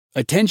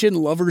Attention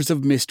lovers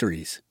of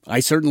mysteries. I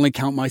certainly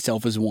count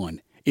myself as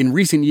one. In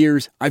recent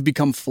years, I've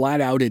become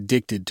flat out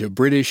addicted to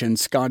British and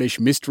Scottish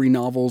mystery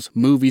novels,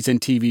 movies,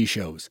 and TV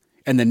shows.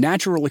 And the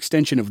natural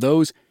extension of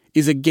those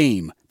is a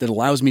game that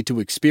allows me to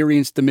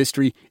experience the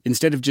mystery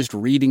instead of just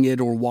reading it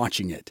or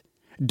watching it.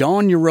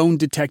 Don your own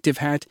detective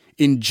hat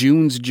in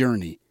June's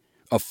Journey,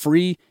 a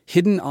free,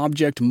 hidden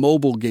object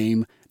mobile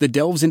game that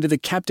delves into the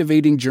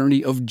captivating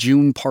journey of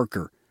June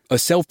Parker, a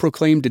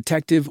self-proclaimed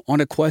detective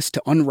on a quest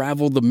to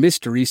unravel the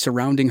mystery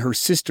surrounding her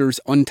sister's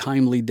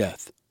untimely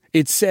death.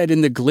 It's set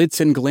in the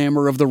glitz and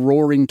glamour of the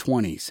Roaring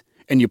 '20s,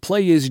 and you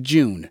play as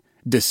June,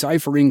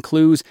 deciphering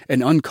clues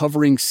and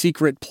uncovering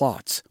secret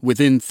plots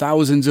within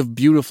thousands of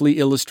beautifully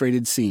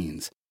illustrated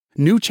scenes.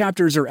 New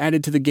chapters are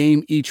added to the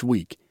game each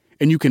week,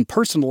 and you can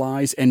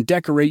personalize and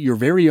decorate your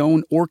very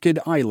own Orchid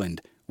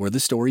Island, where the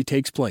story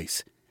takes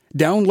place.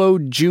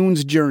 Download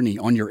June's Journey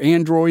on your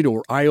Android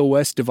or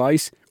iOS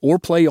device, or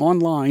play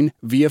online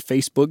via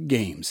Facebook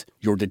Games.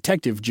 Your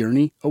detective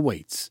journey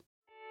awaits.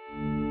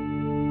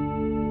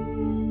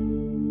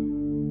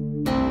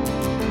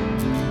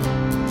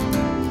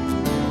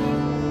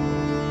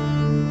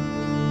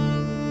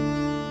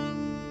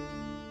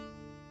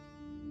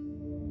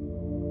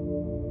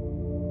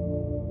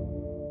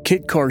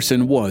 Kit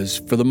Carson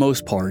was, for the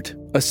most part,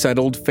 a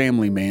settled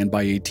family man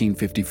by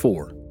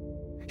 1854.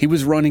 He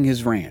was running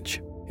his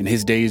ranch, and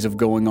his days of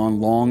going on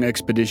long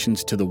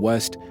expeditions to the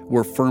west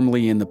were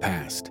firmly in the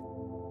past.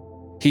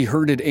 He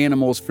herded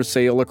animals for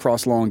sale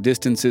across long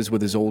distances with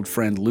his old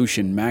friend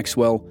Lucian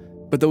Maxwell,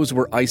 but those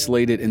were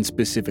isolated and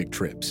specific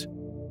trips.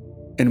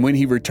 And when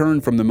he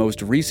returned from the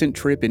most recent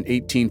trip in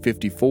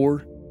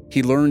 1854,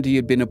 he learned he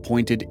had been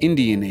appointed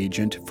Indian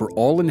agent for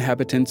all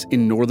inhabitants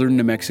in northern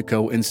New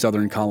Mexico and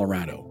southern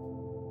Colorado.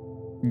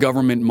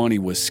 Government money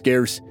was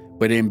scarce,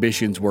 but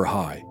ambitions were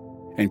high,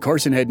 and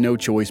Carson had no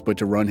choice but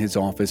to run his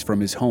office from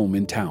his home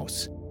in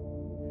Taos.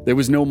 There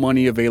was no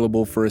money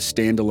available for a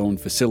standalone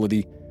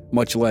facility,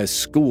 much less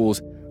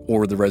schools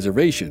or the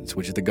reservations,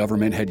 which the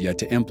government had yet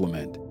to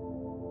implement.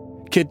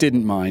 Kit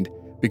didn't mind,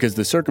 because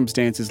the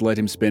circumstances let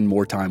him spend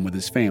more time with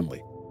his family,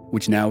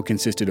 which now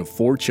consisted of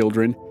 4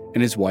 children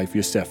and his wife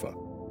Josefa.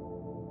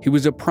 He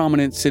was a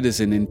prominent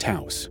citizen in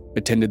Taos,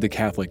 attended the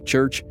Catholic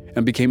Church,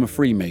 and became a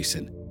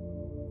Freemason.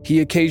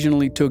 He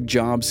occasionally took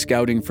jobs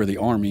scouting for the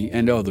army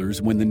and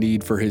others when the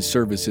need for his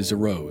services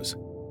arose.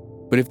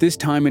 But if this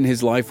time in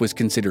his life was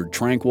considered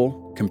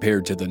tranquil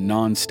compared to the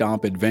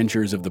non-stop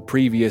adventures of the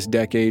previous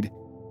decade,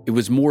 it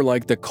was more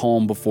like the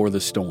calm before the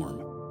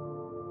storm.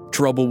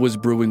 Trouble was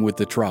brewing with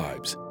the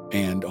tribes,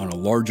 and on a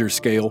larger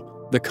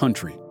scale, the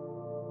country.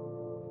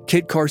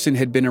 Kit Carson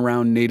had been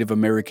around Native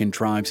American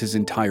tribes his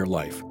entire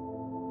life.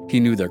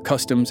 He knew their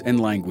customs and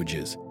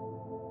languages.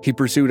 He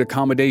pursued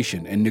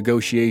accommodation and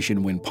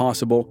negotiation when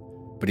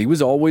possible, but he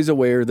was always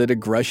aware that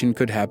aggression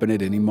could happen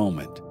at any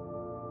moment.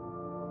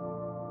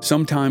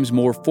 Sometimes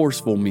more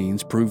forceful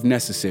means proved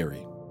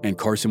necessary, and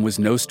Carson was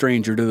no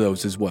stranger to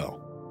those as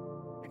well.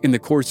 In the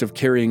course of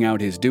carrying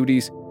out his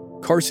duties,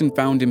 Carson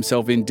found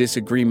himself in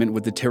disagreement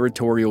with the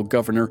territorial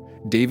governor,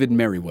 David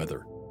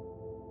Meriwether.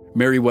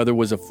 Meriwether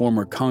was a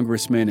former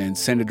congressman and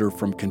senator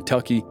from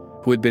Kentucky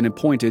who had been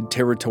appointed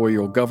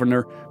territorial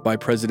governor by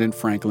President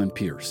Franklin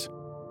Pierce.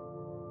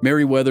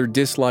 Meriwether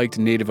disliked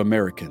Native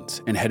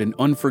Americans and had an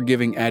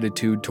unforgiving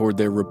attitude toward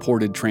their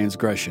reported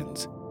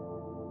transgressions.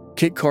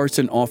 Kit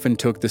Carson often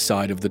took the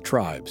side of the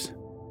tribes,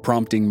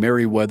 prompting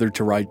Meriwether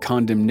to write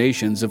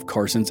condemnations of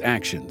Carson's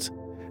actions,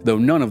 though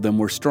none of them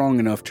were strong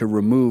enough to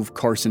remove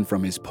Carson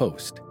from his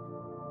post.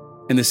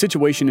 And the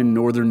situation in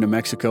northern New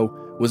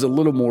Mexico was a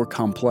little more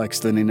complex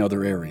than in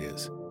other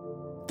areas.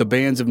 The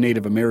bands of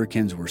Native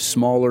Americans were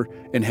smaller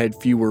and had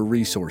fewer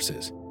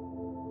resources.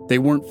 They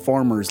weren't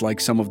farmers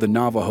like some of the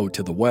Navajo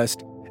to the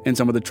west and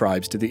some of the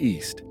tribes to the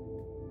east.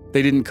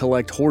 They didn't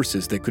collect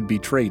horses that could be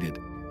traded,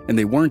 and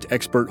they weren't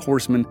expert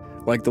horsemen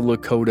like the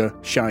Lakota,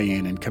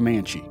 Cheyenne, and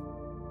Comanche.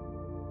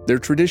 Their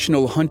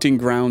traditional hunting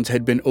grounds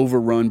had been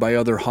overrun by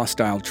other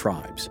hostile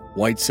tribes,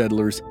 white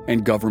settlers,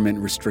 and government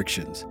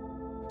restrictions.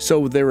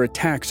 So their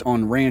attacks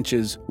on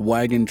ranches,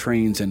 wagon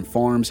trains, and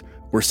farms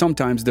were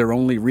sometimes their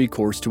only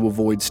recourse to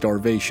avoid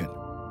starvation.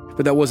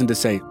 But that wasn't to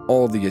say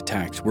all the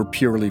attacks were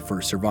purely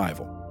for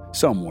survival.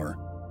 Some were.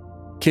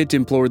 Kit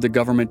implored the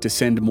government to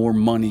send more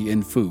money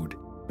and food,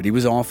 but he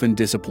was often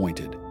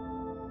disappointed.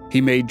 He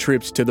made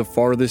trips to the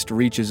farthest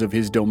reaches of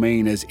his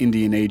domain as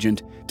Indian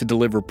agent to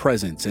deliver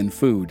presents and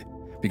food,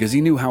 because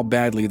he knew how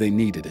badly they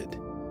needed it.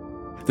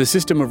 The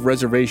system of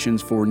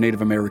reservations for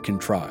Native American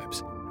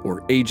tribes,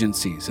 or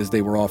agencies as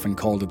they were often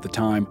called at the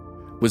time,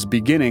 was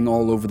beginning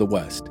all over the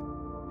West.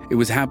 It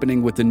was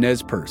happening with the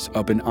Nez Perce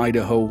up in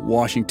Idaho,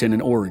 Washington,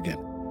 and Oregon,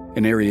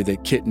 an area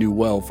that Kit knew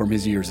well from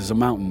his years as a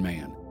mountain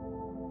man.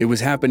 It was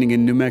happening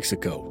in New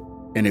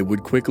Mexico, and it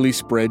would quickly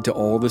spread to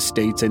all the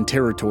states and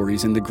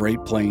territories in the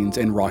Great Plains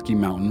and Rocky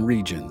Mountain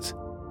regions.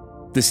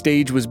 The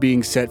stage was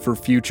being set for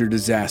future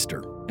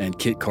disaster, and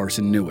Kit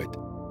Carson knew it,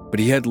 but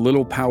he had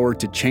little power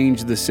to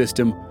change the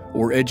system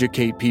or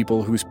educate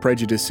people whose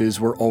prejudices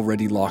were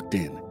already locked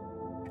in.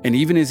 And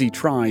even as he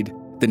tried,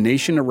 the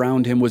nation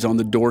around him was on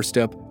the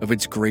doorstep of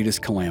its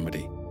greatest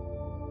calamity.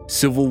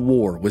 Civil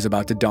war was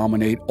about to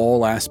dominate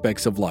all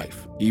aspects of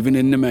life, even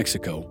in New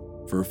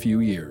Mexico, for a few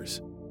years.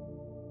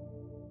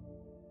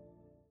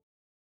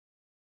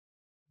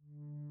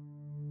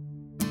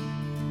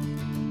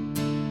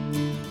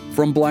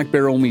 From Black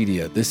Barrel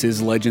Media, this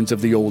is Legends of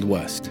the Old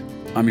West.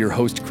 I'm your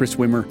host, Chris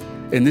Wimmer,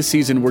 and this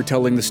season we're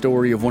telling the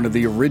story of one of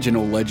the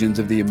original legends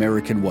of the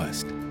American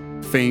West,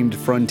 famed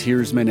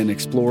frontiersman and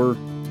explorer,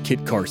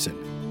 Kit Carson.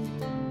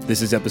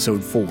 This is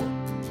Episode 4,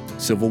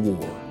 Civil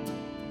War.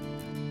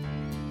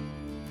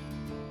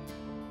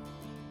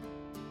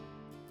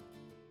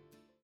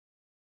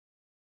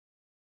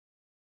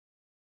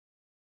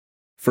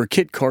 For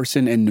Kit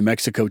Carson and New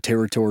Mexico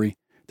Territory,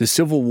 the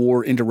Civil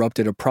War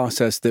interrupted a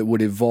process that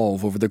would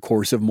evolve over the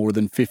course of more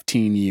than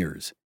 15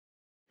 years.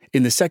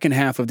 In the second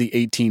half of the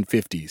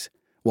 1850s,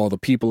 while the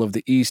people of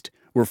the East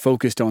were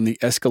focused on the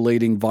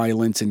escalating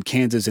violence in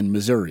Kansas and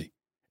Missouri,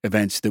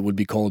 events that would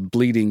be called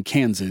Bleeding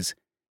Kansas,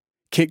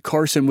 Kit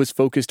Carson was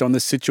focused on the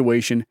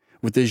situation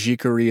with the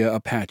Jicarilla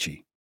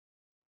Apache.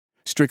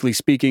 Strictly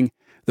speaking,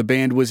 the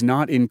band was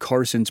not in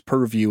Carson's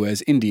purview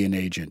as Indian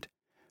agent,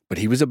 but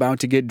he was about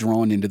to get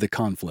drawn into the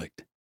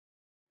conflict.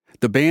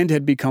 The band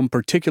had become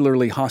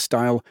particularly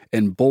hostile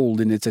and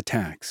bold in its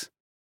attacks.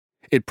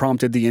 It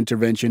prompted the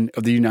intervention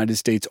of the United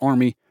States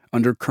Army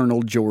under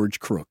Colonel George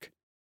Crook.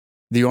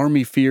 The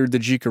Army feared the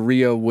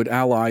Jicarilla would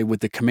ally with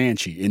the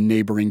Comanche in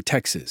neighboring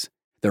Texas.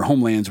 Their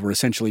homelands were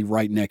essentially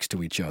right next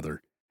to each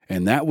other,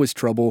 and that was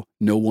trouble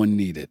no one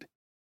needed.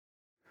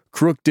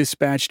 Crook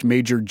dispatched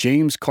Major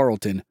James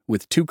Carleton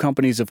with 2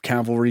 companies of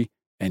cavalry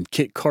and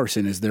Kit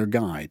Carson as their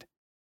guide.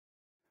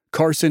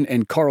 Carson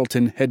and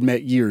Carleton had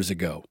met years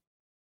ago.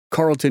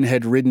 Carleton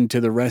had ridden to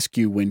the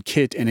rescue when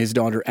Kit and his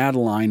daughter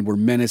Adeline were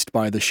menaced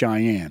by the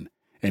Cheyenne,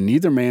 and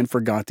neither man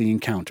forgot the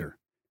encounter.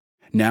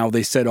 Now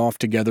they set off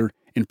together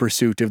in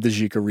pursuit of the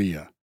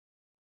Jicarilla.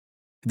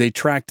 They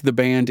tracked the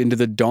band into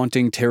the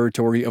daunting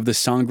territory of the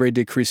Sangre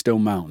de Cristo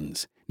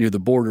Mountains, near the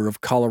border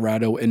of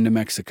Colorado and New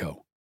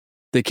Mexico.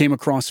 They came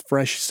across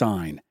fresh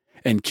sign,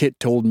 and Kit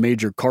told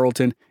Major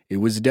Carleton it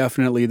was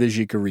definitely the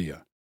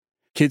Jicarilla.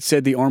 Kit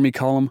said the Army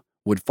column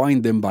would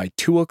find them by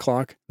 2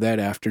 o'clock that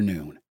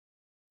afternoon.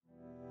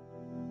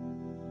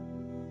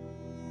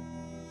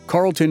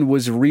 Carleton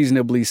was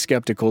reasonably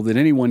skeptical that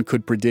anyone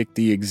could predict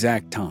the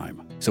exact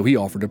time, so he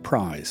offered a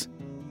prize.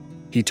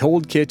 He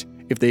told Kit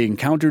if they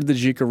encountered the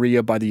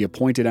Jicarilla by the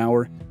appointed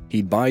hour,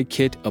 he'd buy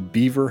Kit a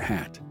beaver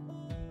hat.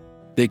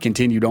 They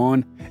continued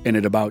on, and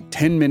at about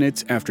 10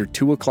 minutes after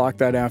 2 o'clock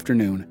that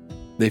afternoon,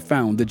 they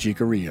found the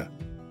Jicarilla.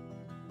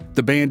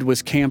 The band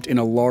was camped in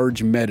a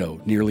large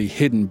meadow nearly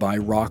hidden by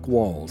rock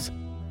walls.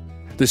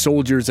 The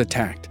soldiers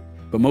attacked,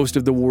 but most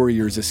of the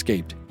warriors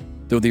escaped,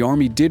 though the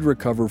Army did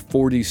recover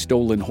 40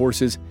 stolen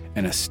horses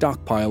and a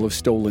stockpile of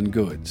stolen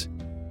goods.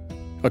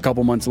 A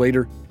couple months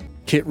later,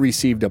 Kit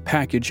received a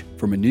package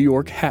from a New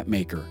York hat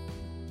maker.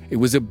 It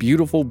was a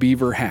beautiful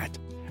beaver hat,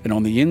 and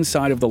on the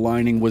inside of the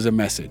lining was a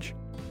message: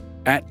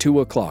 "At 2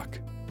 o'clock,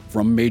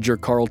 from Major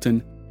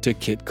Carleton to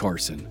Kit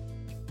Carson."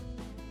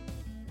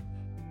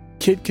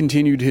 Kit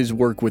continued his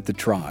work with the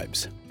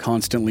tribes,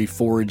 constantly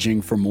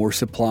foraging for more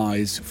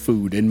supplies,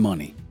 food, and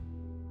money.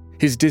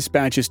 His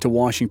dispatches to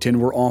Washington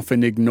were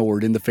often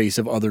ignored in the face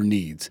of other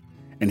needs,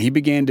 and he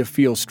began to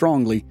feel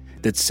strongly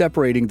that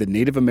separating the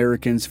Native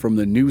Americans from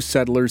the new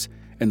settlers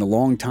and the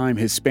longtime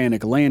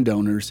Hispanic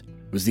landowners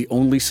was the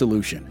only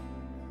solution.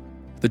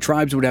 The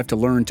tribes would have to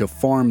learn to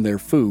farm their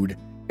food,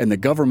 and the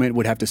government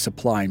would have to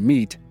supply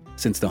meat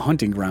since the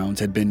hunting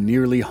grounds had been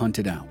nearly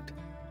hunted out.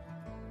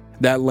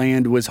 That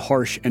land was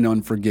harsh and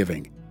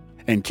unforgiving,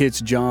 and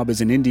Kit's job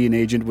as an Indian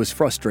agent was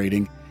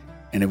frustrating,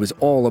 and it was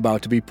all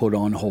about to be put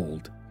on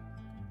hold.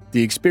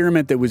 The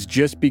experiment that was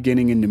just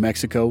beginning in New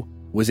Mexico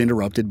was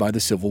interrupted by the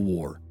Civil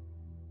War.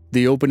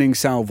 The opening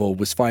salvo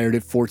was fired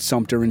at Fort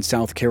Sumter in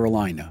South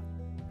Carolina.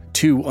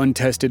 2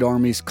 untested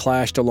armies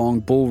clashed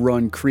along Bull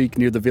Run Creek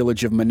near the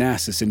village of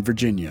Manassas in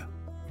Virginia,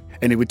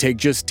 and it would take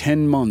just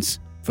 10 months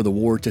for the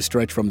war to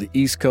stretch from the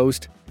East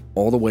Coast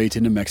all the way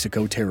to New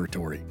Mexico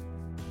Territory.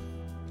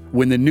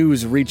 When the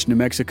news reached New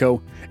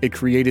Mexico, it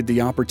created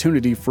the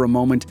opportunity for a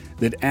moment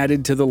that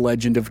added to the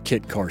legend of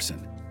Kit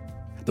Carson.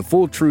 The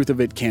full truth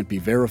of it can't be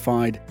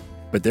verified,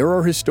 but there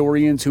are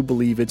historians who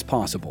believe it's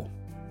possible.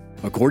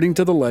 According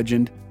to the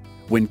legend,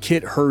 when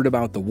Kit heard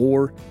about the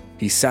war,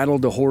 he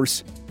saddled a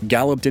horse,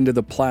 galloped into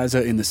the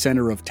plaza in the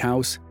center of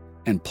Taos,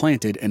 and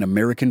planted an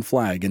American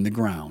flag in the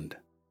ground.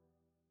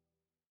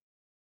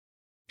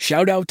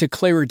 Shout out to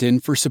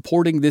Claritin for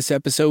supporting this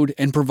episode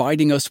and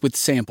providing us with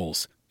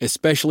samples,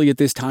 especially at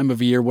this time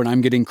of year when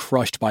I'm getting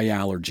crushed by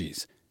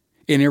allergies.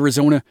 In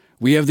Arizona,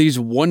 we have these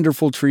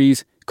wonderful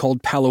trees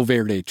called Palo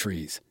Verde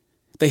trees.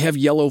 They have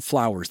yellow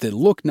flowers that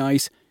look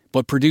nice,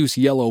 but produce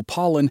yellow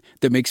pollen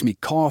that makes me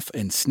cough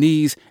and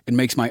sneeze and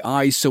makes my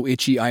eyes so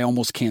itchy I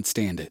almost can't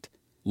stand it.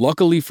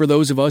 Luckily for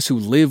those of us who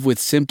live with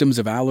symptoms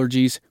of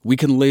allergies, we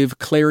can live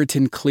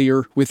Claritin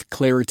Clear with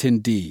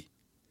Claritin D.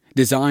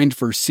 Designed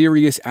for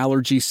serious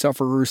allergy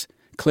sufferers,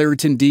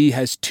 Claritin D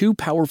has 2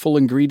 powerful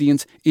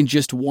ingredients in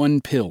just one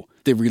pill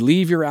that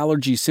relieve your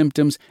allergy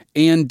symptoms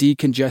and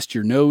decongest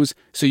your nose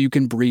so you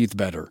can breathe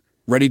better.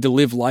 Ready to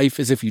live life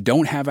as if you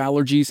don't have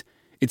allergies?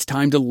 It's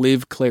time to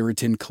live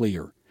Claritin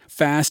Clear.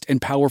 Fast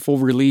and powerful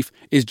relief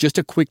is just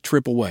a quick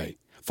trip away.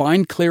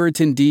 Find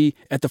Claritin D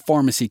at the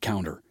pharmacy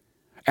counter.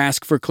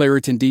 Ask for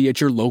Claritin D at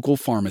your local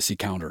pharmacy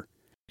counter.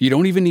 You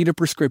don't even need a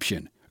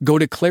prescription. Go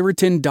to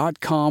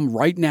Claritin.com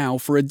right now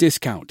for a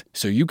discount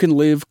so you can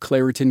live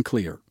Claritin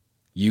Clear.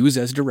 Use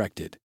as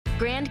directed.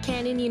 Grand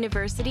Canyon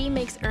University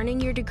makes earning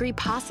your degree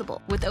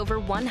possible with over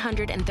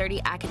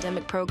 130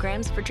 academic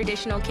programs for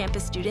traditional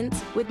campus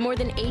students, with more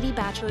than 80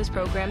 bachelor's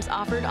programs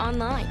offered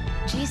online.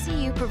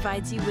 GCU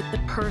provides you with the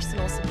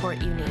personal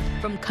support you need,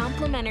 from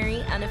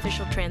complimentary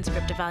unofficial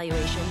transcript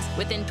evaluations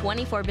within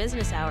 24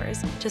 business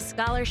hours to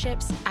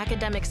scholarships,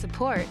 academic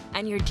support,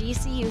 and your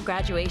GCU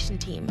graduation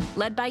team,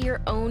 led by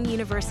your own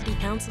university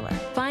counselor.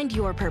 Find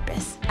your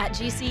purpose at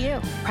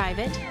GCU.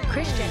 Private,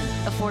 Christian,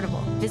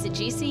 affordable. Visit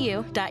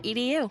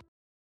gcu.edu.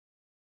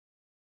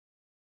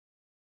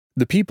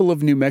 The people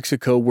of New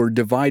Mexico were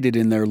divided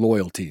in their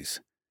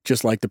loyalties,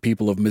 just like the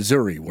people of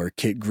Missouri where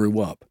Kit grew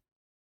up.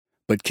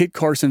 But Kit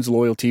Carson's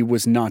loyalty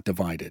was not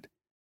divided.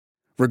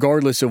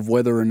 Regardless of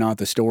whether or not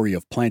the story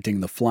of planting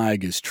the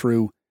flag is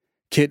true,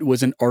 Kit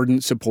was an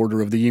ardent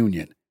supporter of the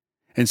Union,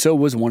 and so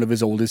was one of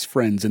his oldest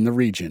friends in the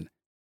region.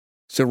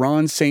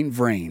 Ceron St.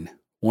 Vrain,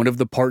 one of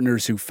the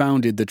partners who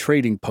founded the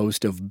trading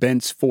post of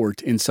Bent's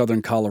Fort in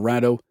southern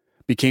Colorado,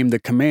 became the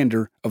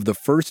commander of the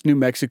 1st New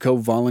Mexico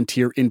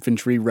Volunteer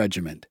Infantry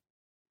Regiment.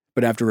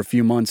 But after a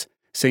few months,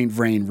 St.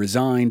 Vrain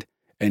resigned,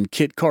 and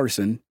Kit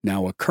Carson,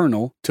 now a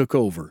colonel, took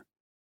over.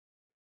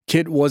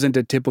 Kit wasn't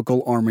a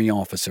typical Army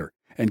officer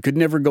and could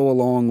never go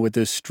along with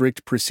the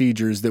strict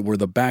procedures that were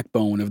the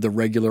backbone of the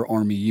regular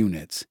Army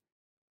units.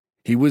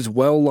 He was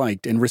well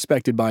liked and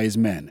respected by his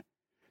men,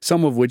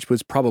 some of which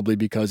was probably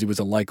because he was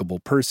a likable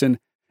person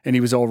and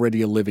he was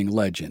already a living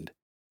legend,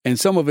 and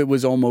some of it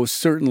was almost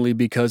certainly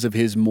because of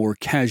his more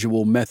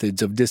casual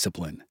methods of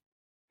discipline.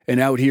 And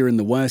out here in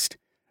the West,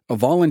 a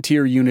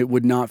volunteer unit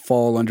would not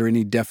fall under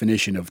any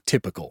definition of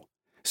typical,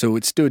 so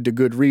it stood to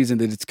good reason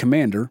that its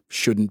commander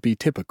shouldn't be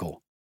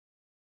typical.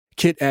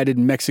 Kit added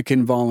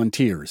Mexican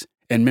volunteers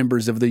and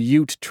members of the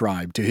Ute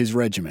tribe to his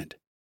regiment,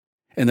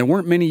 and there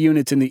weren't many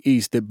units in the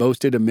East that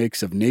boasted a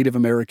mix of Native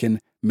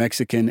American,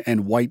 Mexican,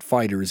 and white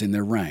fighters in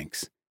their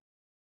ranks.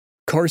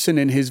 Carson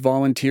and his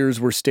volunteers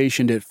were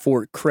stationed at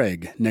Fort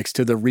Craig next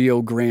to the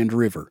Rio Grande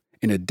River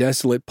in a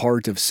desolate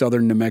part of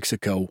southern New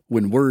Mexico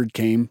when word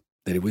came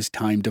that it was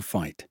time to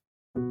fight.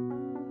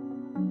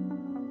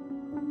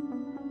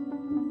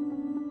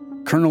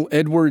 Colonel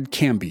Edward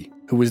Canby,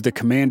 who was the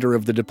commander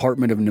of the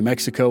Department of New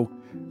Mexico,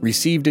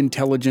 received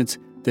intelligence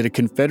that a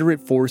Confederate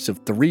force of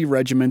 3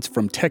 regiments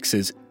from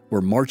Texas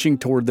were marching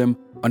toward them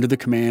under the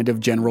command of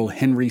General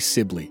Henry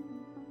Sibley.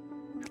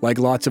 Like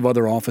lots of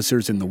other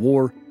officers in the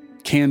war,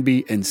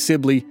 Canby and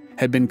Sibley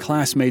had been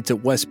classmates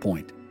at West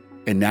Point,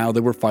 and now they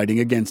were fighting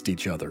against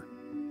each other.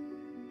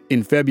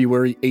 In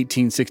February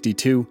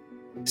 1862,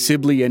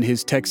 Sibley and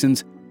his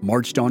Texans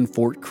marched on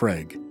Fort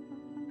Craig.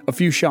 A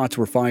few shots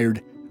were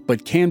fired,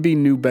 but Canby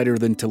knew better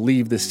than to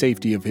leave the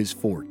safety of his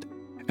fort,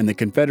 and the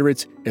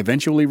Confederates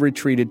eventually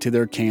retreated to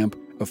their camp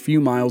a few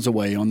miles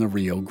away on the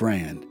Rio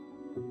Grande.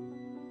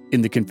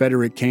 In the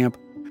Confederate camp,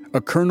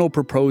 a colonel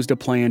proposed a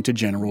plan to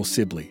General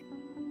Sibley.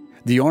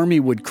 The army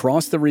would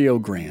cross the Rio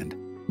Grande,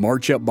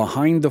 march up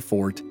behind the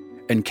fort,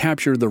 and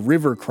capture the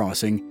river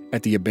crossing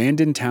at the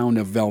abandoned town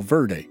of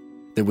Valverde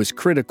that was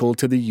critical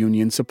to the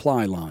Union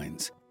supply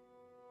lines.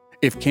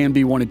 If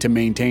Canby wanted to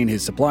maintain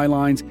his supply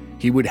lines,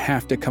 he would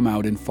have to come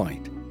out and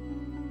fight.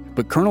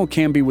 But Colonel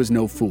Canby was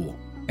no fool,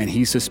 and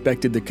he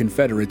suspected the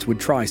Confederates would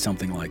try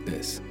something like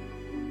this.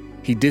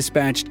 He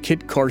dispatched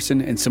Kit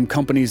Carson and some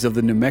companies of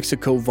the New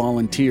Mexico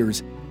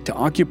Volunteers to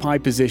occupy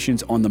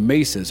positions on the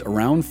mesas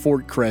around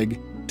Fort Craig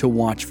to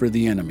watch for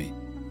the enemy.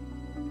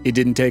 It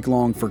didn't take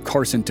long for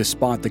Carson to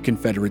spot the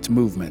Confederates'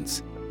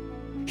 movements.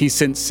 He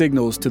sent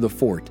signals to the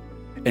fort,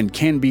 and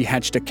Canby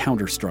hatched a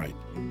counterstrike.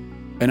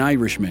 An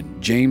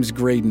Irishman, James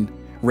Graydon,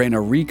 ran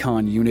a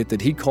recon unit that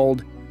he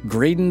called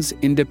Graydon's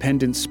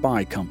Independent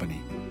Spy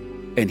Company,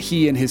 and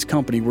he and his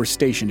company were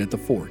stationed at the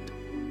fort.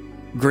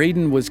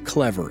 Graydon was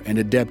clever and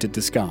adept at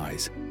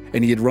disguise,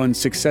 and he had run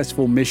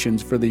successful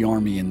missions for the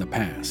Army in the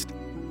past.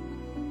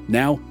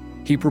 Now,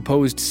 he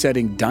proposed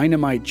setting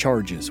dynamite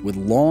charges with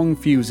long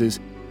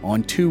fuses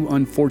on 2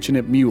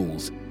 unfortunate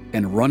mules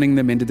and running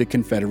them into the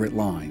Confederate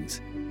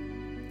lines.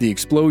 The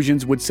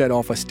explosions would set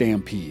off a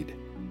stampede.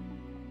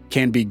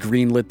 Canby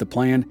greenlit the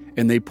plan,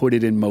 and they put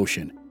it in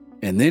motion,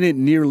 and then it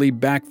nearly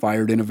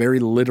backfired in a very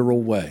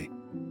literal way.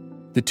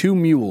 The 2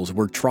 mules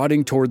were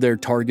trotting toward their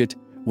target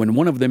when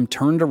one of them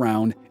turned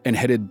around and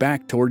headed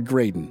back toward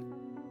Graydon.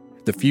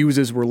 The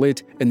fuses were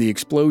lit and the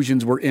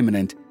explosions were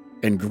imminent,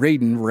 and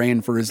Graydon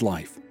ran for his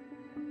life.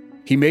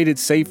 He made it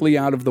safely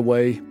out of the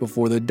way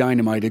before the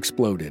dynamite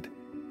exploded,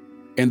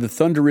 and the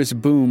thunderous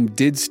boom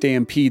did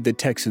stampede the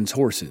Texans'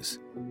 horses,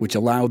 which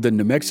allowed the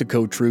New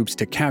Mexico troops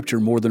to capture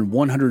more than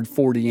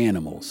 140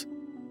 animals.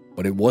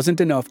 But it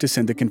wasn't enough to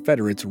send the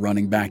Confederates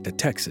running back to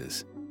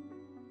Texas.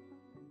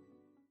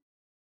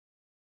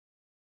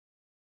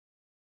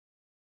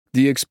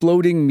 The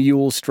exploding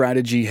mule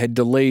strategy had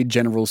delayed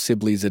General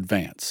Sibley's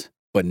advance,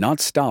 but not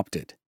stopped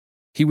it.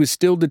 He was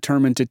still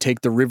determined to take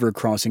the river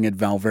crossing at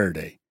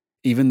Valverde,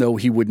 even though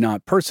he would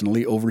not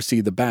personally oversee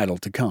the battle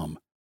to come.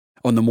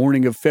 On the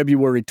morning of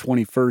February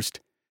 21st,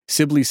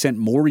 Sibley sent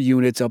more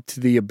units up to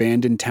the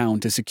abandoned town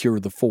to secure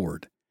the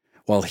ford,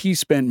 while he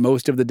spent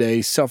most of the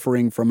day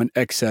suffering from an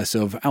excess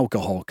of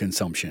alcohol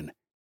consumption.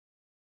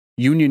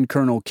 Union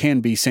Colonel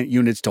Canby sent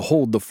units to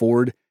hold the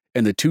ford,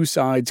 and the two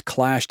sides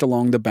clashed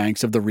along the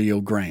banks of the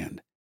Rio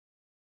Grande.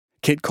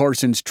 Kit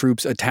Carson's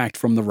troops attacked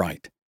from the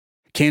right.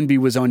 Canby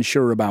was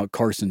unsure about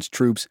Carson's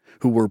troops,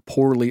 who were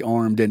poorly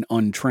armed and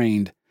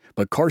untrained,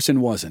 but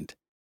Carson wasn't.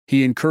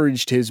 He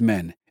encouraged his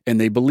men, and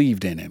they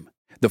believed in him.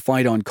 The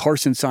fight on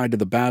Carson's side of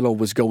the battle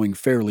was going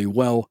fairly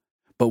well,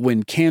 but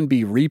when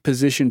Canby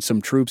repositioned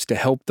some troops to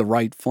help the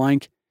right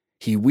flank,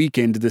 he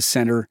weakened the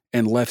center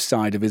and left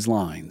side of his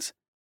lines.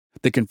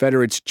 The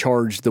Confederates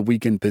charged the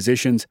weakened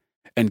positions,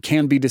 and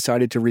Canby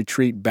decided to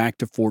retreat back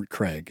to Fort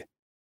Craig.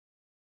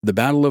 The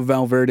Battle of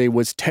Valverde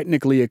was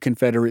technically a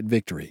Confederate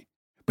victory,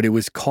 but it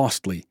was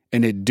costly,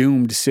 and it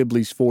doomed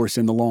Sibley's force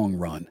in the long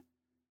run.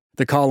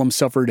 The column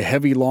suffered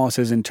heavy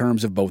losses in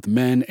terms of both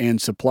men and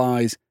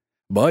supplies,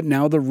 but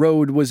now the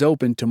road was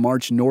open to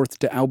march north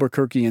to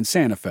Albuquerque and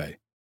Santa Fe,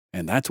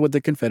 and that's what the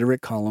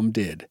Confederate column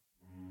did.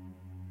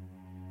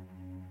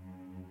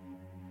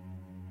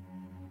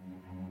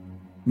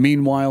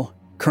 Meanwhile,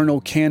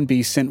 Colonel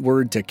Canby sent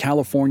word to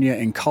California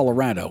and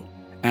Colorado,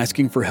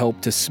 asking for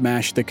help to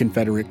smash the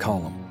Confederate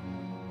column.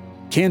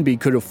 Canby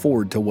could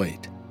afford to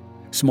wait.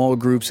 Small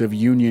groups of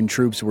Union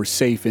troops were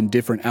safe in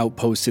different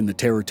outposts in the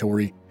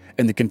territory,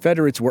 and the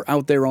Confederates were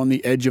out there on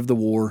the edge of the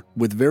war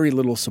with very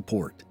little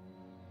support.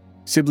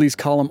 Sibley's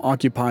column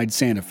occupied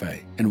Santa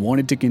Fe and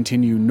wanted to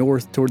continue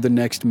north toward the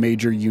next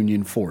major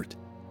Union fort,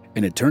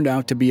 and it turned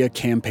out to be a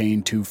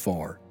campaign too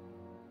far.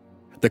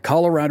 The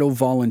Colorado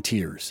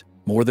Volunteers,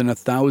 more than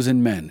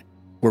 1,000 men,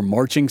 were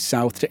marching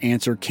south to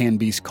answer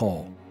Canby's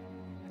call.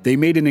 They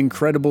made an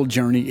incredible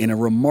journey in a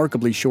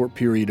remarkably short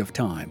period of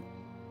time.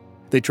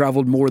 They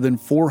traveled more than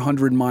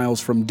 400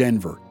 miles from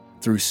Denver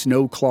through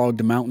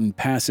snow-clogged mountain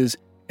passes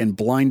and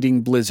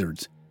blinding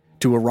blizzards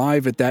to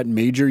arrive at that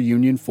major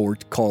Union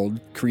fort called,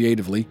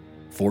 creatively,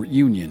 Fort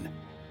Union.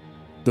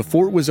 The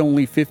fort was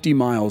only 50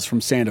 miles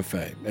from Santa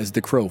Fe as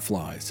the crow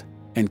flies,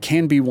 and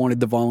Canby wanted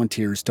the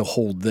volunteers to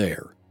hold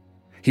there.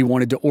 He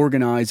wanted to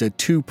organize a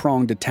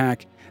two-pronged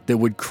attack that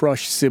would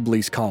crush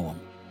Sibley's column.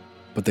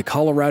 But the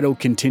Colorado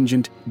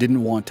contingent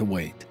didn't want to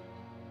wait.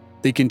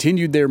 They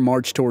continued their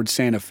march toward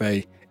Santa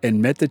Fe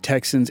and met the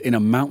Texans in a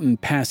mountain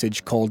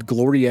passage called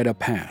Glorieta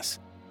Pass,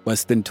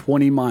 less than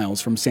 20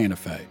 miles from Santa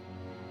Fe.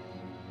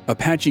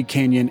 Apache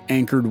Canyon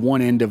anchored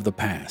one end of the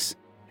pass,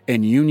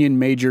 and Union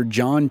Major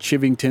John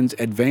Chivington's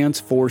advance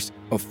force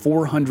of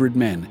 400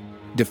 men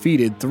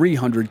defeated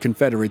 300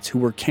 Confederates who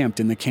were camped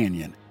in the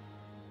canyon.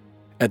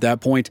 At that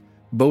point,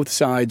 both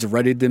sides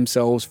readied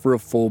themselves for a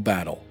full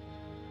battle.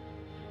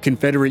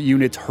 Confederate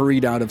units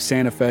hurried out of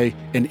Santa Fe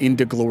and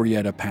into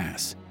Glorieta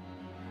Pass.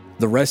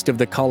 The rest of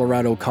the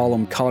Colorado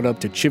column caught up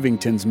to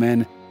Chivington's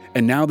men,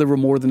 and now there were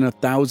more than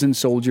 1,000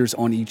 soldiers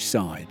on each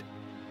side.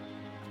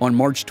 On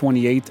March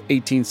 28,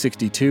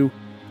 1862,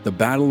 the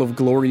Battle of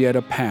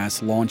Glorieta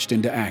Pass launched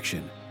into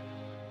action.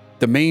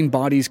 The main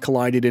bodies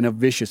collided in a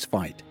vicious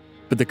fight,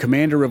 but the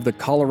commander of the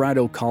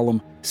Colorado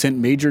column sent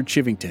Major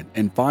Chivington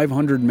and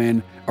 500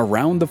 men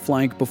around the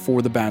flank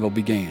before the battle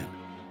began.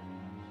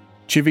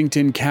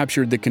 Chivington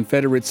captured the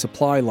Confederate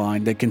supply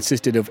line that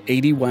consisted of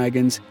 80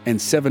 wagons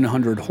and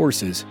 700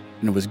 horses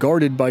and was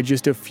guarded by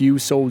just a few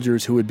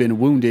soldiers who had been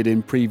wounded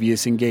in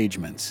previous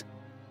engagements.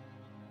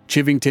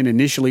 Chivington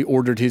initially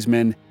ordered his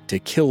men to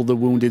kill the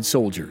wounded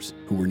soldiers,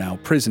 who were now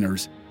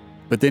prisoners,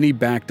 but then he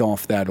backed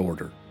off that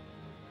order.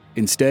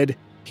 Instead,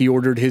 he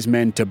ordered his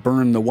men to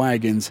burn the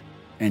wagons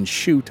and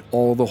shoot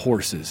all the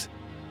horses.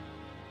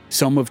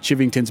 Some of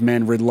Chivington's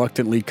men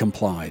reluctantly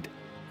complied,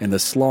 and the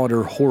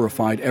slaughter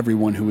horrified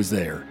everyone who was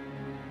there.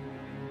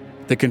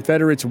 The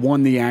Confederates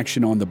won the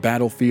action on the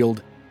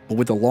battlefield, but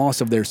with the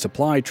loss of their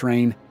supply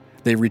train,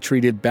 they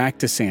retreated back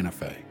to Santa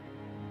Fe.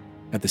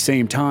 At the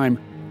same time,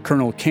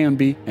 Colonel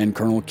Canby and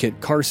Colonel Kit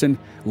Carson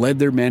led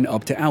their men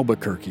up to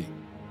Albuquerque.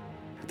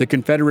 The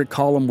Confederate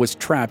column was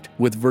trapped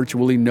with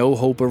virtually no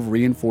hope of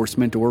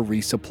reinforcement or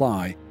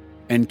resupply,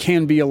 and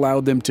Canby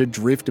allowed them to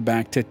drift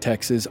back to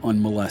Texas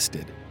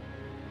unmolested.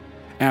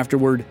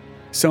 Afterward,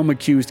 some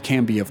accused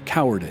Canby of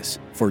cowardice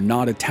for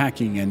not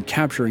attacking and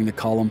capturing the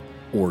column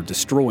or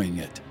destroying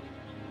it.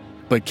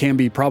 But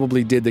Canby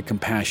probably did the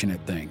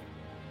compassionate thing.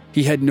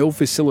 He had no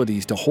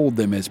facilities to hold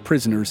them as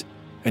prisoners,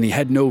 and he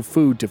had no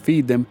food to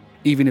feed them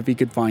even if he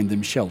could find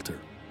them shelter.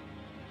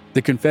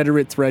 The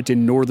Confederate threat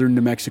in northern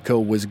New Mexico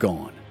was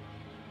gone.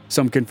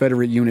 Some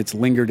Confederate units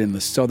lingered in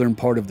the southern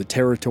part of the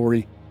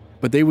territory,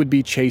 but they would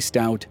be chased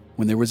out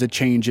when there was a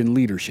change in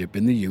leadership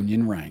in the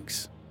Union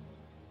ranks.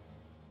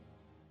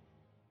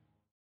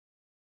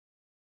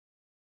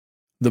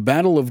 The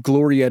Battle of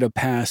Glorieta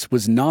Pass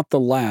was not the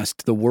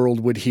last the world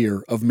would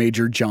hear of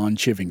Major John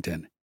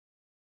Chivington.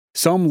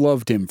 Some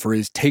loved him for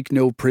his take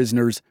no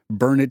prisoners,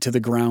 burn it to the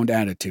ground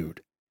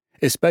attitude,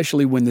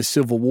 especially when the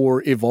Civil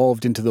War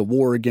evolved into the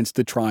war against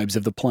the tribes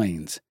of the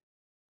Plains.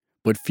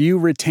 But few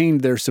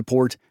retained their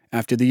support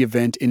after the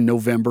event in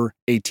November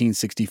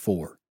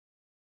 1864.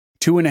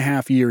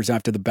 2.5 years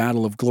after the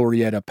Battle of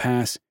Glorieta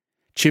Pass,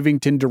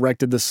 Chivington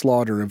directed the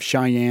slaughter of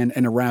Cheyenne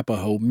and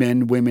Arapaho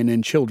men, women,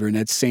 and children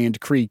at Sand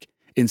Creek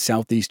in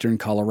southeastern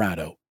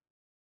Colorado.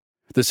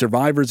 The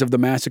survivors of the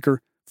massacre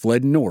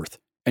fled north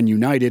and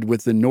united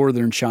with the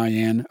northern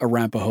Cheyenne,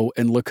 Arapaho,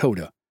 and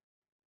Lakota.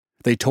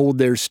 They told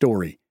their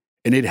story,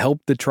 and it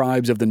helped the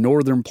tribes of the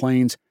northern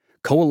plains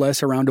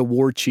coalesce around a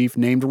war chief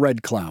named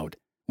Red Cloud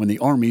when the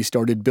Army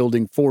started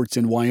building forts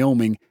in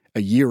Wyoming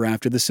a year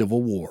after the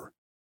Civil War.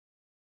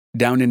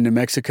 Down in New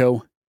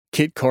Mexico,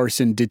 Kit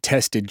Carson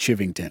detested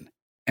Chivington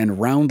and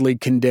roundly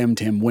condemned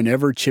him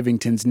whenever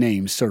Chivington's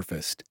name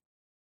surfaced.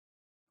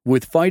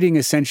 With fighting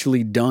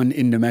essentially done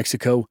in New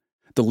Mexico,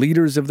 the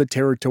leaders of the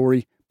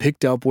territory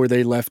picked up where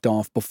they left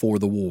off before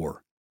the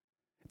war.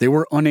 There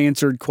were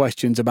unanswered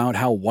questions about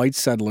how white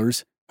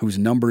settlers, whose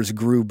numbers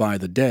grew by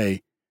the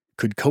day,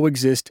 could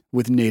coexist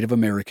with Native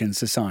American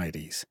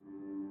societies.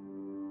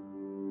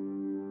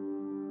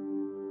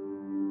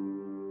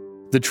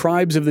 The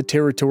tribes of the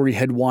territory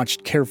had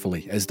watched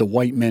carefully as the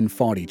white men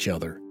fought each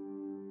other.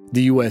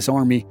 The U.S.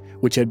 Army,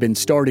 which had been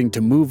starting to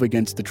move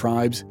against the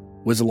tribes,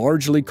 was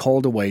largely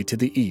called away to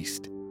the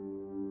east.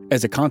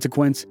 As a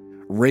consequence,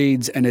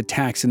 raids and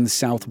attacks in the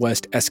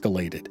Southwest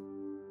escalated.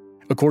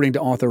 According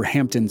to author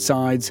Hampton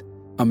Sides,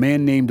 a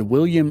man named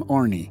William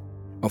Arney,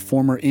 a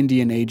former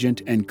Indian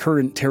agent and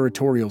current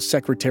territorial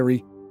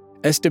secretary,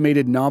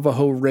 estimated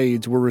Navajo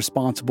raids were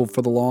responsible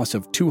for the loss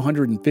of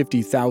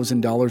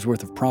 $250,000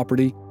 worth of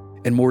property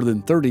and more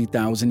than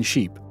 30,000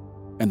 sheep,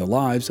 and the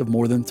lives of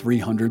more than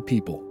 300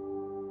 people.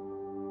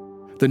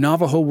 The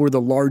Navajo were the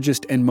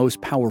largest and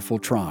most powerful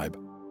tribe,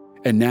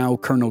 and now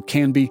Colonel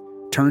Canby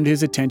turned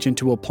his attention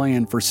to a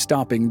plan for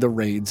stopping the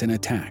raids and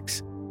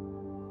attacks.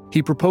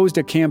 He proposed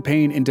a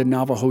campaign into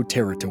Navajo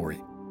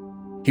territory.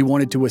 He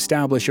wanted to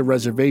establish a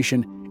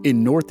reservation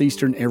in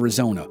northeastern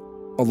Arizona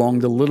along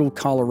the Little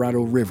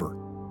Colorado River,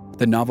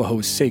 the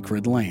Navajo's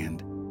sacred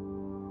land.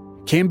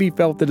 Canby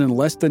felt that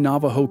unless the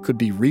Navajo could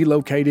be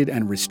relocated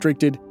and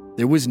restricted,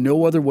 there was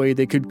no other way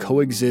they could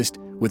coexist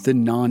with the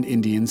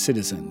non-Indian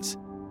citizens.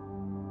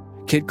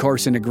 Kit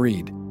Carson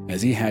agreed,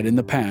 as he had in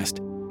the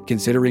past,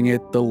 considering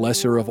it the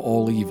lesser of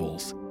all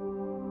evils.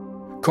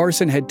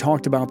 Carson had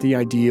talked about the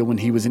idea when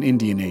he was an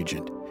Indian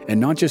agent, and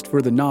not just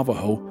for the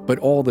Navajo, but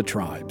all the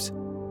tribes.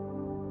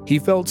 He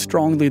felt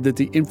strongly that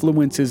the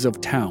influences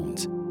of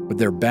towns, with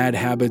their bad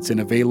habits and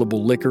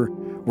available liquor,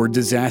 were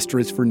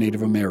disastrous for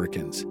Native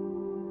Americans.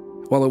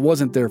 While it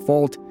wasn't their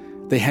fault,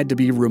 they had to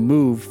be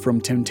removed from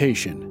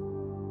temptation.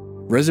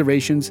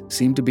 Reservations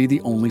seemed to be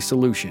the only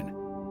solution.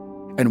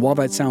 And while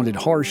that sounded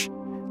harsh,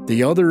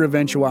 the other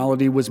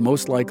eventuality was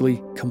most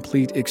likely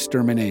complete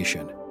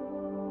extermination.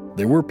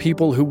 There were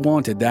people who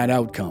wanted that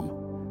outcome,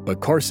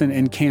 but Carson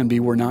and Canby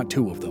were not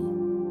two of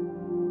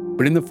them.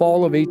 But in the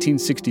fall of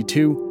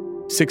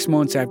 1862, 6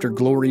 months after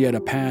Glorieta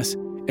Pass,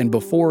 and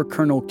before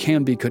Colonel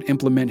Canby could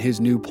implement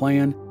his new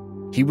plan,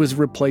 he was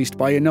replaced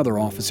by another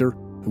officer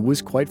who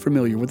was quite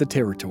familiar with the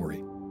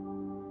territory.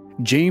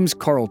 James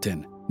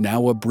Carleton,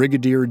 now a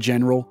brigadier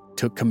general,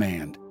 took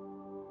command.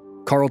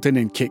 Carleton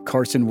and Kit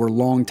Carson were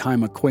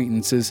longtime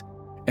acquaintances,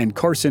 and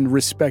Carson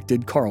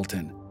respected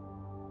Carleton.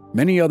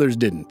 Many others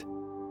didn't.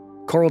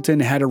 Carleton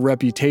had a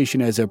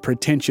reputation as a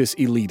pretentious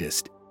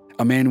elitist,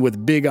 a man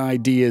with big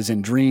ideas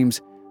and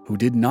dreams who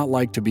did not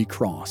like to be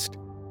crossed.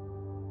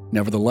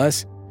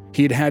 Nevertheless,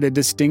 he had had a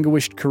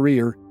distinguished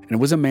career and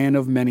was a man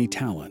of many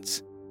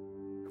talents.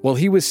 While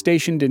he was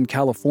stationed in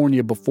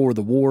California before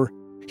the war,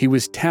 he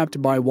was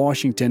tapped by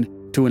Washington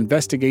to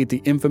investigate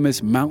the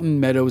infamous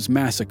Mountain Meadows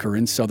Massacre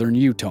in southern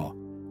Utah,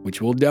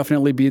 which will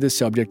definitely be the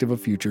subject of a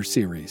future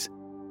series.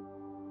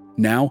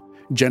 Now,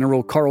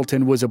 General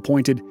Carleton was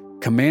appointed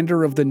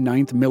commander of the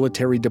 9th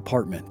Military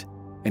Department,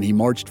 and he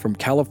marched from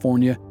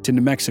California to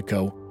New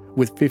Mexico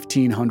with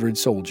 1,500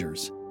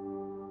 soldiers.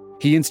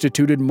 He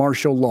instituted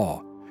martial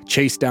law,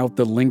 chased out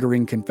the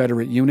lingering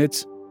Confederate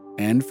units,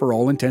 and, for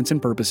all intents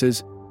and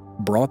purposes,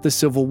 brought the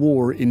Civil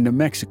War in New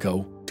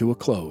Mexico to a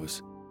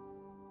close.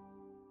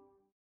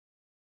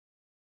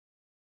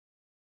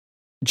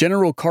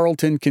 General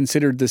Carleton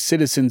considered the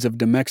citizens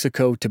of New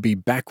Mexico to be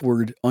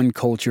backward,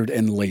 uncultured,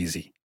 and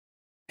lazy.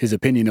 His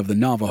opinion of the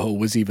Navajo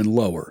was even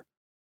lower.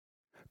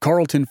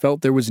 Carleton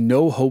felt there was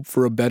no hope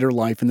for a better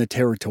life in the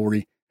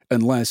territory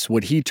unless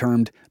what he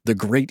termed the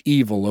great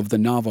evil of the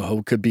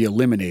Navajo could be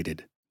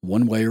eliminated,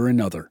 one way or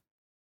another.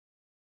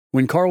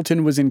 When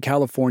Carleton was in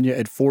California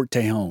at Fort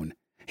Tejon,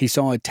 he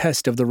saw a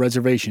test of the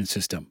reservation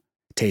system,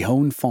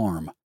 Tejon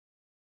Farm.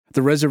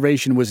 The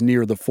reservation was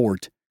near the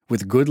fort,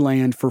 with good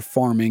land for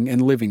farming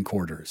and living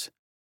quarters.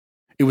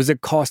 It was a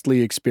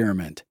costly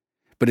experiment,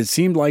 but it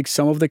seemed like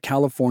some of the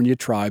California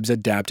tribes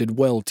adapted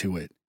well to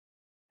it.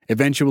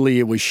 Eventually,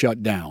 it was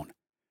shut down,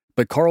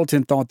 but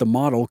Carlton thought the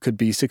model could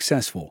be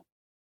successful.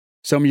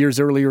 Some years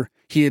earlier,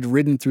 he had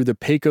ridden through the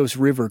Pecos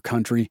River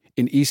country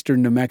in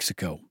eastern New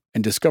Mexico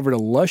and discovered a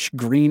lush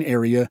green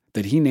area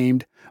that he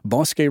named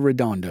Bosque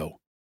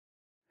Redondo.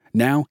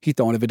 Now he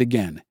thought of it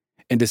again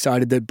and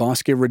decided that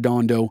Bosque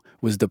Redondo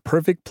was the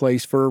perfect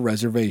place for a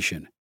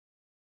reservation.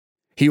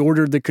 He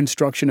ordered the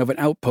construction of an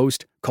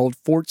outpost called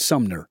Fort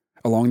Sumner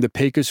along the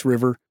Pecos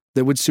River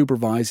that would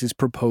supervise his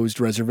proposed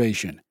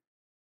reservation.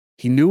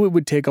 He knew it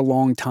would take a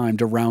long time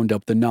to round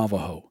up the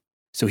Navajo,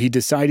 so he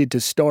decided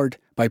to start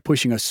by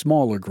pushing a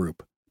smaller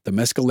group, the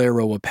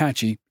Mescalero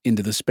Apache,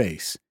 into the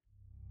space.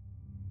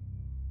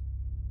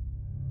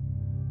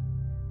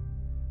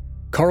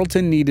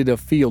 Carlton needed a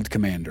field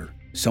commander,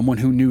 someone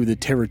who knew the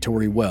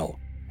territory well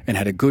and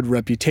had a good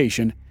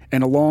reputation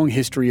and a long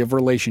history of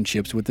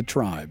relationships with the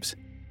tribes.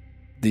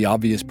 The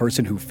obvious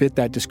person who fit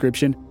that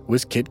description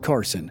was Kit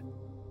Carson.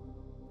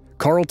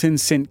 Carlton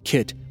sent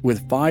Kit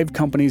with 5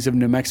 companies of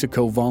New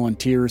Mexico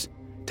volunteers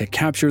to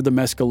capture the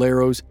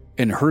Mescaleros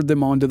and herd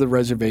them onto the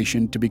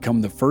reservation to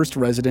become the first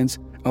residents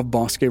of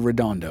Bosque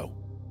Redondo.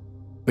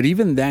 But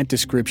even that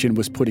description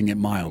was putting it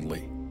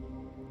mildly.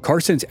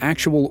 Carson's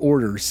actual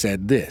order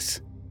said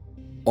this: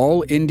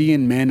 "All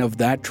Indian men of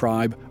that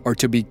tribe are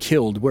to be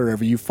killed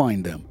wherever you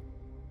find them.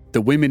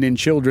 The women and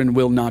children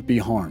will not be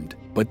harmed,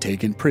 but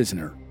taken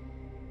prisoner."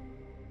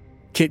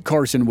 Kit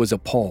Carson was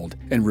appalled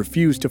and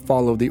refused to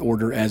follow the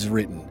order as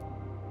written.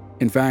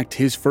 In fact,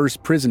 his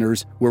first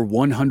prisoners were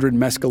 100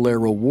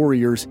 Mescalero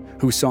warriors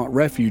who sought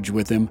refuge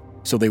with him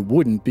so they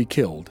wouldn't be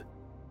killed.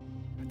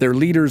 Their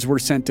leaders were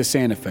sent to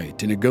Santa Fe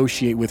to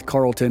negotiate with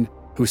Carlton,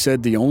 who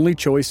said the only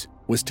choice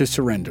was to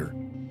surrender.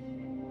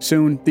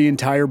 Soon, the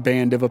entire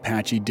band of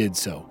Apache did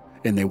so,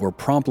 and they were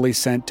promptly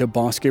sent to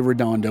Bosque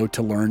Redondo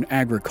to learn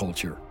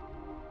agriculture.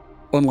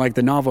 Unlike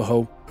the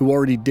Navajo, who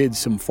already did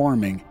some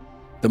farming,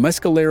 the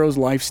Mescaleros'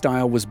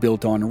 lifestyle was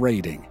built on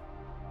raiding.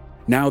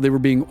 Now they were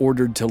being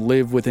ordered to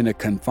live within a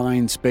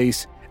confined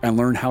space and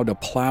learn how to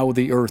plow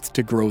the earth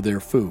to grow their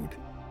food.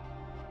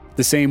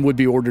 The same would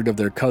be ordered of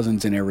their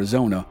cousins in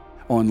Arizona,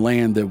 on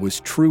land that was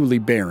truly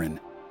barren,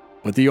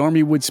 but the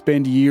army would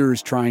spend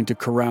years trying to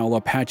corral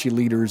Apache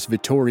leaders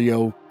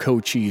Vittorio,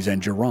 Cochise,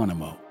 and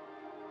Geronimo.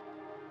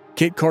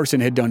 Kit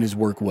Carson had done his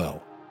work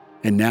well,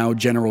 and now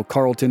General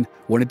Carlton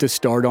wanted to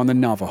start on the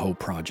Navajo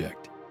project.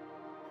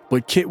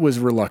 But Kit was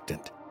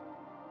reluctant.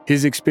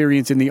 His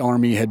experience in the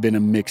army had been a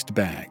mixed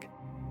bag.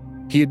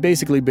 He had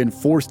basically been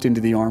forced into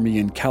the army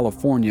in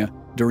California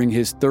during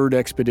his 3rd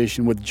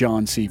expedition with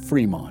John C.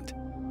 Fremont.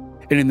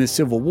 And in the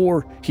Civil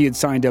War, he had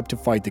signed up to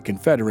fight the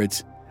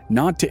Confederates,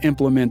 not to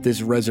implement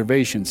this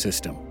reservation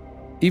system,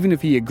 even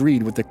if he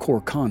agreed with the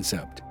core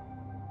concept.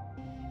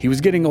 He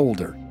was getting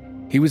older.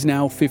 He was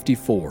now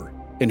 54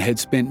 and had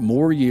spent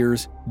more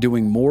years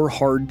doing more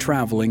hard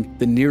traveling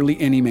than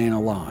nearly any man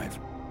alive.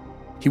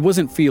 He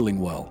wasn't feeling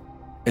well,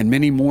 and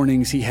many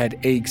mornings he had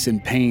aches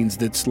and pains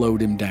that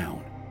slowed him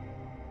down.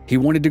 He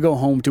wanted to go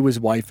home to his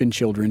wife and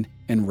children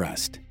and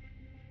rest.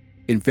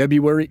 In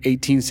February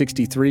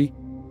 1863,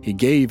 he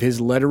gave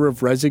his letter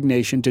of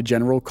resignation to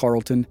General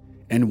Carlton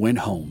and went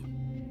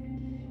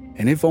home.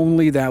 And if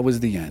only that was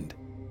the end.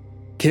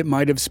 Kit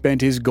might have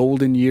spent his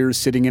golden years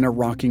sitting in a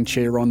rocking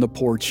chair on the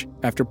porch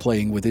after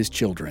playing with his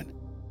children.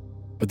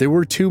 But there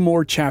were 2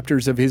 more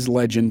chapters of his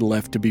legend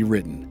left to be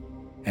written,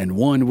 and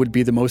one would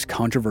be the most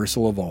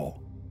controversial of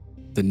all.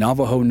 The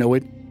Navajo know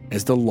it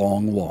as the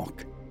Long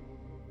Walk.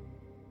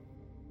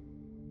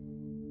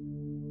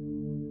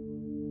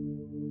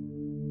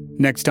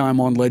 Next time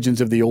on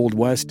Legends of the Old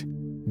West,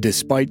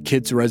 despite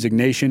Kit's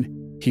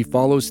resignation, he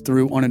follows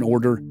through on an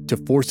order to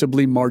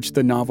forcibly march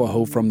the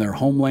Navajo from their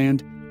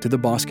homeland to the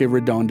Bosque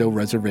Redondo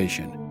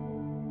Reservation.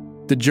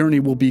 The journey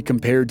will be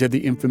compared to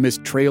the infamous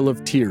Trail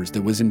of Tears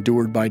that was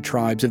endured by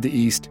tribes of the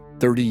East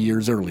 30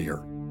 years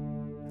earlier.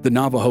 The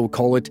Navajo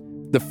call it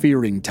the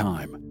Fearing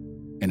Time,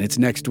 and it's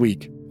next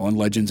week on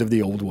Legends of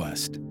the Old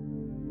West.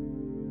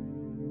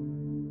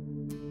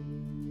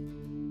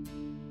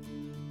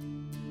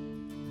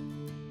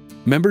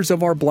 Members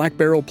of our Black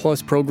Barrel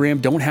Plus program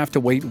don't have to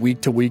wait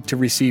week to week to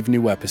receive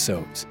new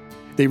episodes.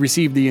 They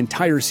receive the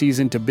entire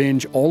season to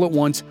binge all at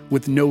once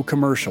with no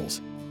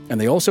commercials,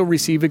 and they also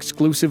receive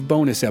exclusive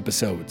bonus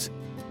episodes.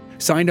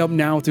 Sign up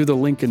now through the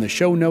link in the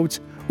show notes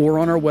or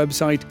on our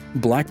website,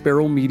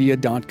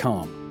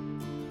 blackbarrelmedia.com.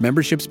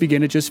 Memberships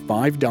begin at just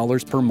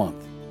 $5 per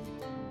month.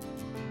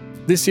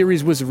 This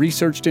series was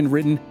researched and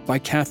written by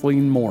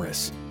Kathleen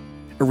Morris.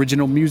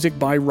 Original music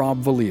by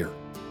Rob Valier.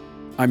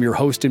 I'm your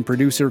host and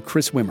producer,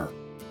 Chris Wimmer.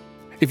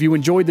 If you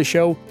enjoyed the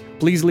show,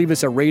 please leave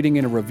us a rating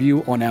and a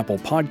review on Apple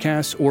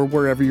Podcasts or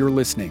wherever you're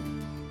listening.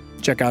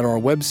 Check out our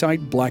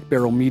website,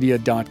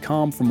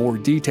 blackbarrelmedia.com, for more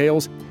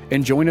details,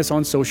 and join us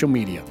on social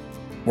media.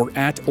 We're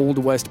at Old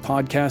West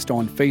Podcast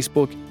on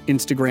Facebook,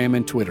 Instagram,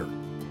 and Twitter.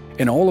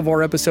 And all of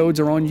our episodes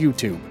are on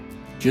YouTube.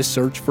 Just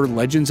search for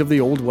Legends of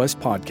the Old West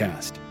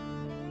Podcast.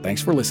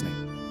 Thanks for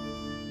listening.